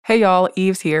Hey y'all,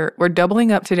 Eves here. We're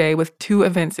doubling up today with 2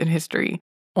 events in history.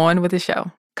 On with the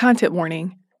show. Content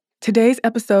warning. Today's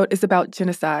episode is about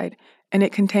genocide, and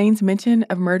it contains mention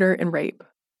of murder and rape.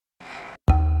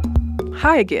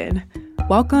 Hi again.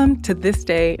 Welcome to This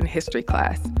Day in History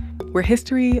class, where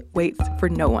history waits for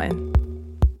no one.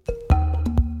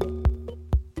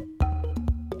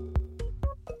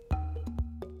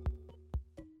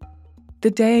 The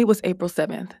day was April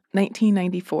 7th,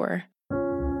 1994.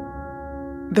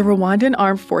 The Rwandan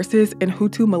armed forces and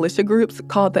Hutu militia groups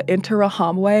called the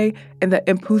Interahamwe and the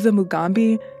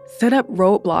Impuzamugambi set up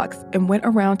roadblocks and went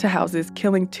around to houses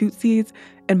killing Tutsis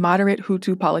and moderate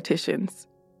Hutu politicians.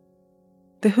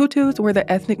 The Hutus were the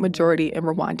ethnic majority in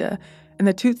Rwanda, and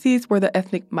the Tutsis were the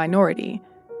ethnic minority.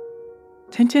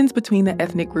 Tensions between the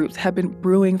ethnic groups had been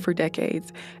brewing for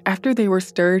decades after they were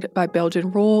stirred by Belgian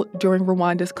rule during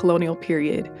Rwanda's colonial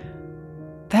period.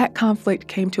 That conflict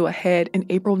came to a head in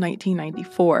April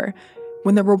 1994,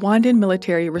 when the Rwandan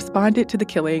military responded to the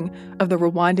killing of the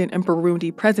Rwandan and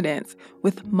Burundi presidents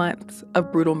with months of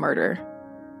brutal murder.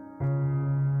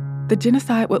 The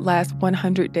genocide would last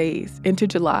 100 days into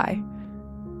July.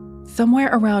 Somewhere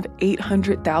around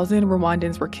 800,000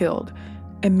 Rwandans were killed,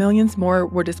 and millions more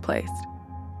were displaced.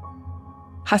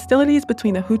 Hostilities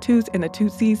between the Hutus and the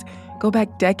Tutsis go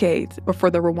back decades before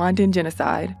the Rwandan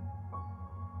genocide.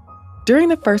 During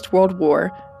the First World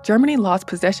War, Germany lost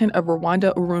possession of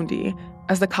Rwanda-Urundi,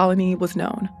 as the colony was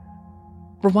known.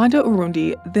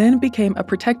 Rwanda-Urundi then became a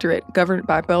protectorate governed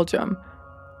by Belgium.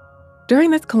 During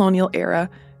this colonial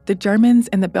era, the Germans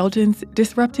and the Belgians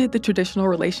disrupted the traditional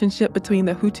relationship between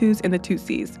the Hutus and the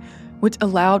Tutsis, which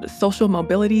allowed social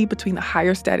mobility between the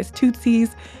higher status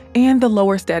Tutsis and the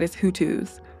lower status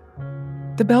Hutus.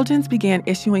 The Belgians began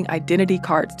issuing identity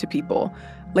cards to people,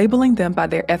 labeling them by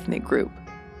their ethnic group.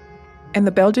 And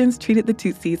the Belgians treated the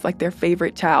Tutsis like their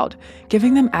favorite child,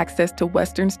 giving them access to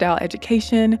Western-style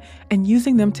education and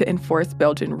using them to enforce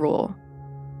Belgian rule.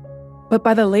 But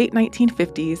by the late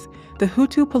 1950s, the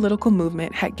Hutu political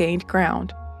movement had gained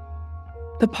ground.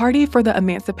 The Party for the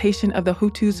Emancipation of the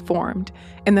Hutus formed,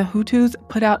 and the Hutus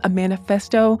put out a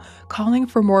manifesto calling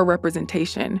for more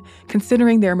representation,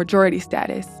 considering their majority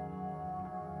status.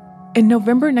 In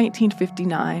November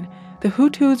 1959, the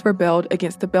Hutus rebelled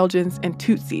against the Belgians and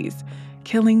Tutsis,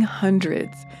 killing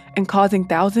hundreds and causing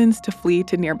thousands to flee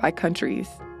to nearby countries.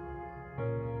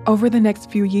 Over the next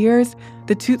few years,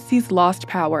 the Tutsis lost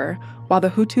power while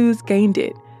the Hutus gained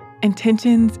it, and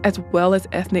tensions as well as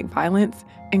ethnic violence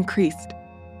increased.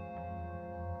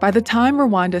 By the time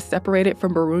Rwanda separated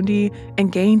from Burundi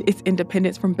and gained its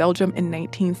independence from Belgium in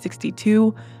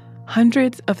 1962,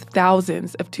 hundreds of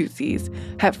thousands of Tutsis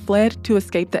had fled to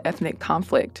escape the ethnic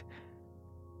conflict.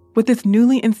 With this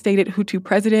newly instated Hutu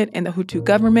president and the Hutu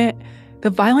government, the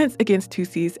violence against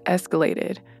Tutsis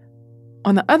escalated.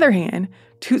 On the other hand,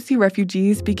 Tutsi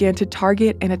refugees began to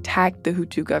target and attack the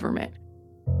Hutu government.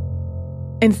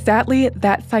 And sadly,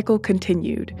 that cycle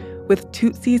continued, with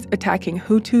Tutsis attacking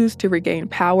Hutus to regain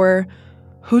power,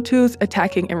 Hutus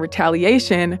attacking in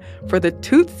retaliation for the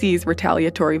Tutsis'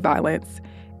 retaliatory violence,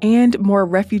 and more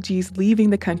refugees leaving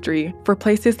the country for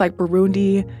places like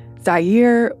Burundi,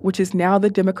 Zaire, which is now the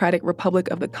Democratic Republic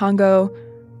of the Congo,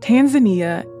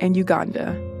 Tanzania, and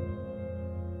Uganda.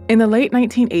 In the late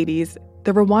 1980s,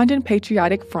 the Rwandan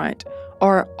Patriotic Front,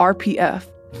 or RPF,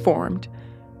 formed.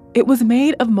 It was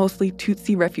made of mostly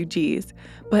Tutsi refugees,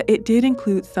 but it did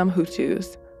include some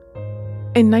Hutus.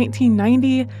 In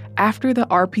 1990, after the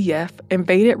RPF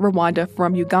invaded Rwanda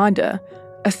from Uganda,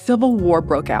 a civil war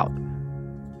broke out.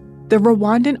 The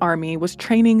Rwandan army was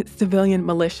training civilian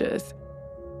militias.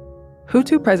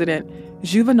 Hutu President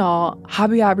Juvenal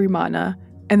Habyarimana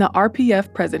and the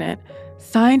RPF president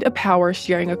signed a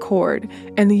power-sharing accord,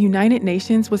 and the United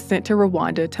Nations was sent to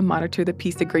Rwanda to monitor the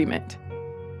peace agreement.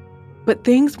 But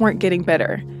things weren't getting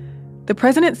better. The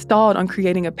president stalled on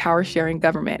creating a power-sharing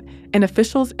government, and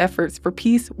officials' efforts for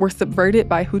peace were subverted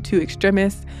by Hutu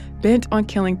extremists bent on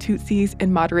killing Tutsis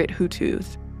and moderate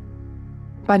Hutus.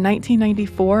 By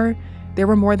 1994, there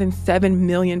were more than 7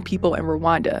 million people in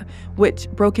Rwanda, which,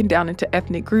 broken down into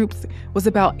ethnic groups, was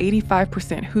about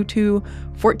 85% Hutu,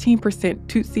 14%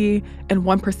 Tutsi, and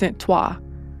 1% Twa.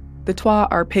 The Twa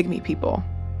are Pygmy people.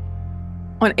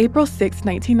 On April 6,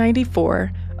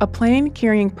 1994, a plane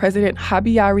carrying President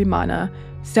Habyarimana,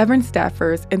 7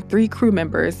 staffers, and 3 crew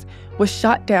members was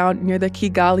shot down near the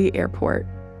Kigali airport.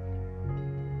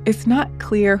 It's not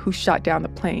clear who shot down the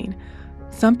plane.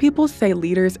 Some people say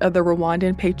leaders of the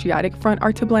Rwandan Patriotic Front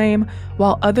are to blame,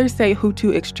 while others say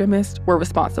Hutu extremists were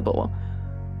responsible.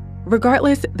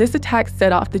 Regardless, this attack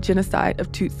set off the genocide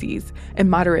of Tutsis and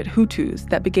moderate Hutus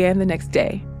that began the next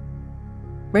day.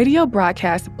 Radio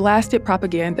broadcasts blasted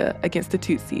propaganda against the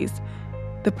Tutsis.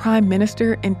 The prime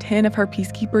minister and 10 of her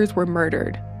peacekeepers were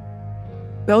murdered.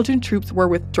 Belgian troops were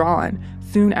withdrawn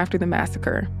soon after the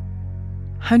massacre.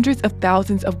 Hundreds of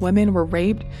thousands of women were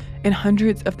raped and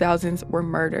hundreds of thousands were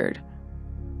murdered.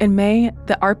 In May,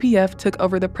 the RPF took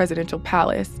over the presidential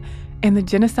palace, and the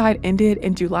genocide ended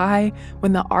in July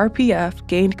when the RPF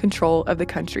gained control of the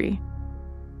country.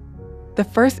 The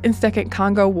First and Second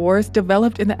Congo Wars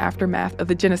developed in the aftermath of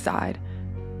the genocide.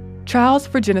 Trials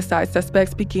for genocide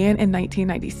suspects began in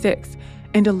 1996,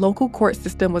 and a local court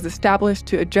system was established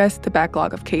to address the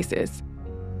backlog of cases.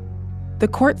 The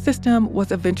court system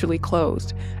was eventually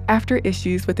closed after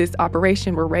issues with its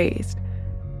operation were raised.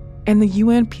 And the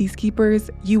UN peacekeepers,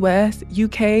 US,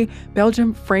 UK,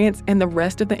 Belgium, France, and the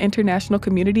rest of the international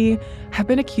community have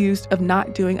been accused of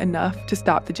not doing enough to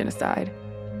stop the genocide.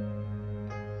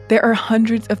 There are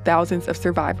hundreds of thousands of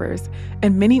survivors,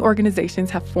 and many organizations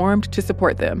have formed to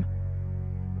support them.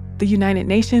 The United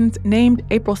Nations named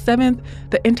April 7th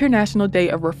the International Day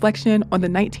of Reflection on the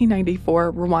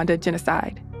 1994 Rwanda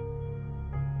Genocide.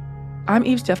 I'm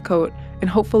Eve Jeffcoat, and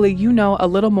hopefully you know a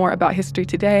little more about history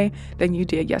today than you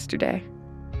did yesterday.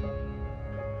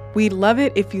 We'd love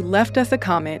it if you left us a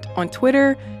comment on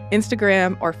Twitter,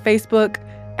 Instagram, or Facebook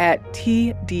at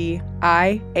TDIHC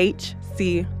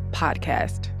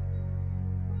Podcast.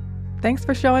 Thanks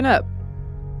for showing up.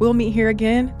 We'll meet here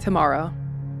again tomorrow.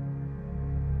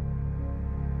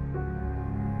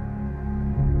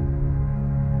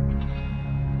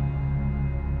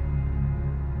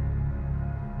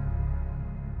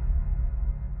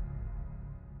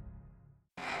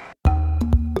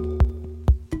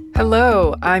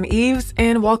 Hello, I'm Eves,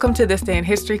 and welcome to This Day in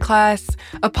History class,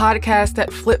 a podcast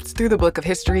that flips through the book of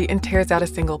history and tears out a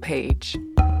single page.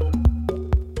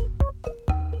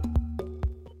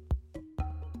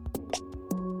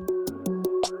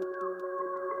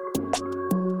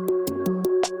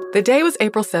 The day was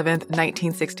April 7th,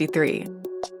 1963.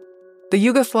 The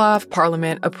Yugoslav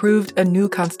parliament approved a new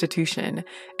constitution,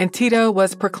 and Tito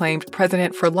was proclaimed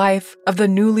president for life of the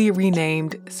newly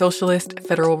renamed Socialist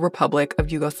Federal Republic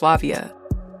of Yugoslavia.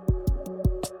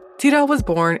 Tito was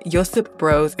born Josip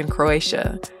Broz in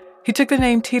Croatia. He took the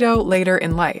name Tito later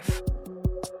in life.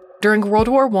 During World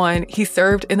War I, he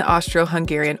served in the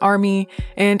Austro-Hungarian army,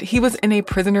 and he was in a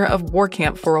prisoner of war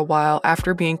camp for a while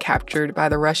after being captured by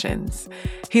the Russians.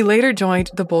 He later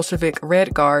joined the Bolshevik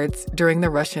Red Guards during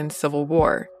the Russian Civil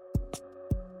War.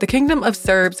 The Kingdom of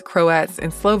Serbs, Croats,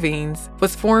 and Slovenes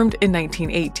was formed in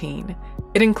 1918.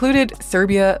 It included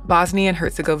Serbia, Bosnia and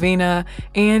Herzegovina,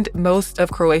 and most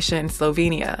of Croatia and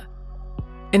Slovenia.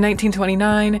 In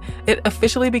 1929, it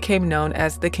officially became known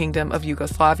as the Kingdom of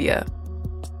Yugoslavia.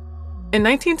 In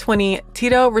 1920,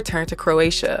 Tito returned to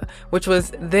Croatia, which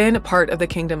was then part of the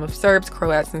Kingdom of Serbs,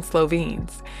 Croats, and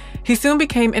Slovenes. He soon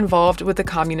became involved with the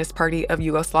Communist Party of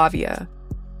Yugoslavia.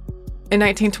 In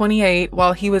 1928,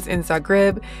 while he was in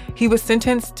Zagreb, he was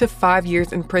sentenced to 5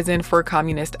 years in prison for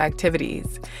communist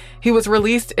activities. He was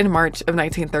released in March of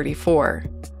 1934.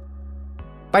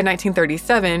 By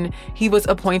 1937, he was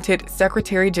appointed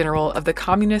Secretary General of the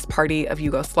Communist Party of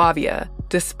Yugoslavia,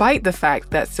 despite the fact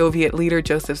that Soviet leader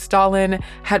Joseph Stalin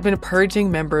had been purging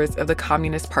members of the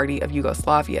Communist Party of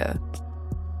Yugoslavia.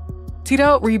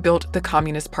 Tito rebuilt the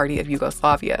Communist Party of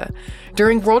Yugoslavia.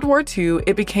 During World War II,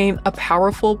 it became a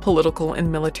powerful political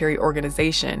and military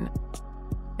organization.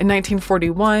 In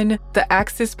 1941, the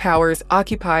Axis powers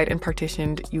occupied and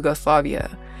partitioned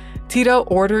Yugoslavia. Tito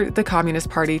ordered the Communist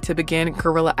Party to begin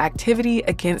guerrilla activity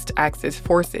against Axis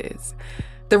forces.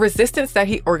 The resistance that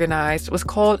he organized was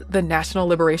called the National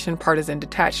Liberation Partisan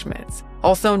Detachments,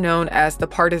 also known as the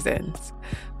Partisans.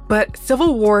 But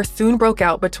civil war soon broke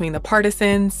out between the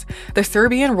partisans, the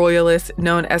Serbian royalists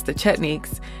known as the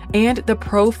Chetniks, and the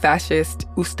pro-fascist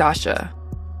Ustasha.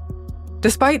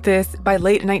 Despite this, by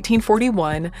late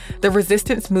 1941, the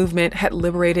resistance movement had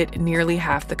liberated nearly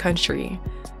half the country.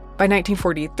 By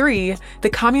 1943, the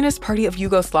Communist Party of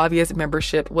Yugoslavia's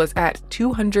membership was at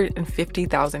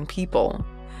 250,000 people.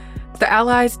 The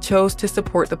Allies chose to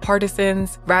support the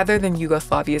partisans rather than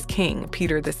Yugoslavia's king,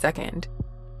 Peter II.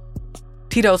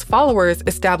 Tito's followers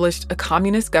established a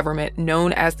communist government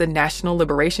known as the National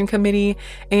Liberation Committee,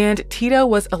 and Tito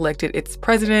was elected its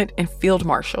president and field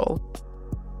marshal.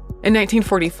 In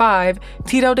 1945,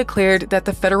 Tito declared that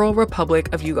the Federal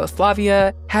Republic of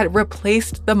Yugoslavia had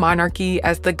replaced the monarchy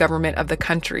as the government of the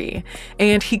country,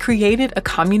 and he created a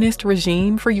communist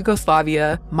regime for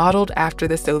Yugoslavia modeled after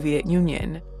the Soviet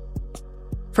Union.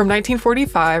 From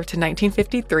 1945 to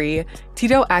 1953,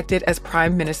 Tito acted as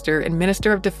Prime Minister and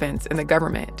Minister of Defense in the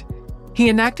government. He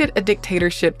enacted a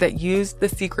dictatorship that used the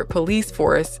secret police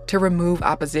force to remove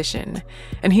opposition,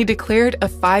 and he declared a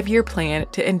 5-year plan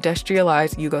to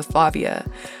industrialize Yugoslavia,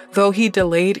 though he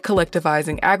delayed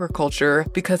collectivizing agriculture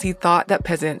because he thought that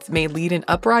peasants may lead an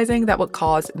uprising that would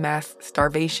cause mass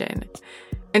starvation.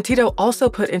 And Tito also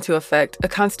put into effect a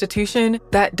constitution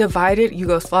that divided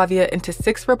Yugoslavia into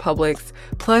 6 republics,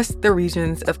 plus the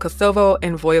regions of Kosovo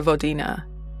and Vojvodina.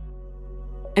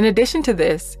 In addition to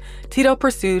this, Tito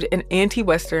pursued an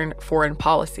anti-Western foreign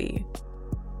policy.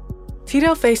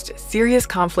 Tito faced serious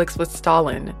conflicts with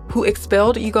Stalin, who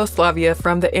expelled Yugoslavia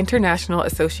from the International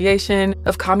Association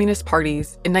of Communist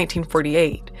Parties in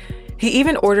 1948. He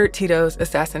even ordered Tito's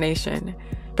assassination.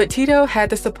 But Tito had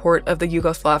the support of the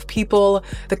Yugoslav people,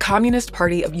 the Communist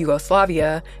Party of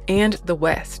Yugoslavia, and the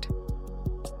West.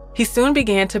 He soon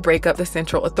began to break up the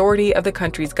central authority of the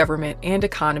country's government and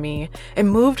economy and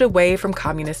moved away from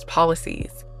communist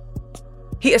policies.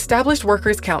 He established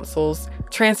workers' councils,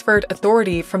 transferred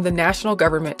authority from the national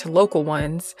government to local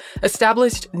ones,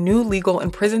 established new legal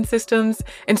and prison systems,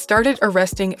 and started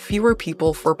arresting fewer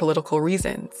people for political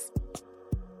reasons.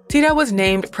 Tito was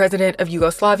named president of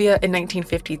Yugoslavia in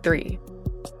 1953.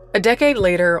 A decade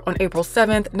later, on April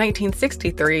 7,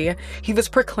 1963, he was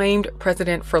proclaimed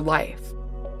president for life.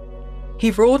 He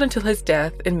ruled until his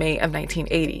death in May of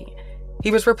 1980.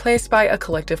 He was replaced by a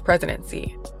collective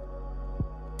presidency.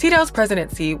 Tito's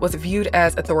presidency was viewed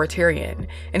as authoritarian,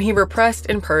 and he repressed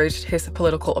and purged his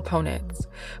political opponents.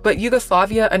 But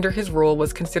Yugoslavia under his rule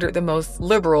was considered the most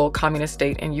liberal communist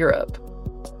state in Europe.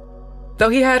 Though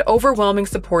he had overwhelming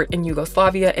support in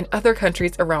Yugoslavia and other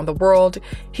countries around the world,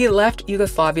 he left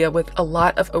Yugoslavia with a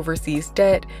lot of overseas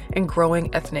debt and growing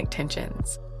ethnic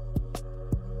tensions.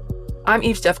 I'm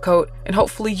Eve Jeffcoat, and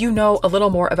hopefully you know a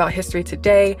little more about history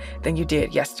today than you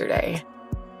did yesterday.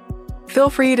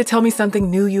 Feel free to tell me something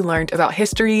new you learned about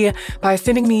history by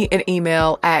sending me an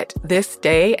email at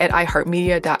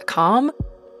thisday@iheartmedia.com.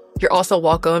 You're also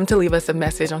welcome to leave us a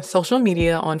message on social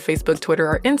media on Facebook, Twitter,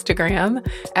 or Instagram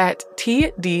at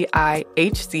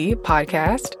TDIHC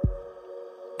Podcast.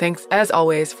 Thanks, as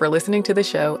always, for listening to the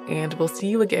show, and we'll see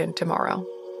you again tomorrow.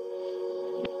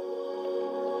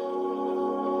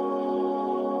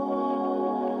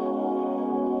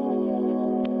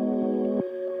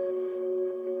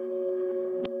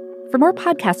 For more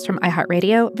podcasts from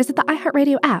iHeartRadio, visit the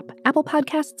iHeartRadio app, Apple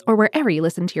Podcasts, or wherever you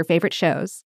listen to your favorite shows.